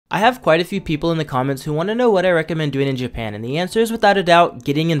I have quite a few people in the comments who want to know what I recommend doing in Japan, and the answer is without a doubt,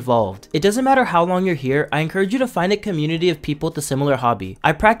 getting involved. It doesn't matter how long you're here, I encourage you to find a community of people with a similar hobby.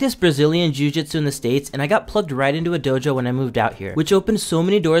 I practiced Brazilian Jiu-Jitsu in the States, and I got plugged right into a dojo when I moved out here, which opened so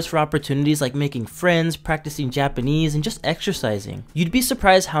many doors for opportunities like making friends, practicing Japanese, and just exercising. You'd be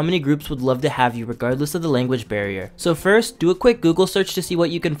surprised how many groups would love to have you regardless of the language barrier. So first, do a quick Google search to see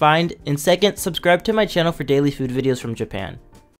what you can find, and second, subscribe to my channel for daily food videos from Japan.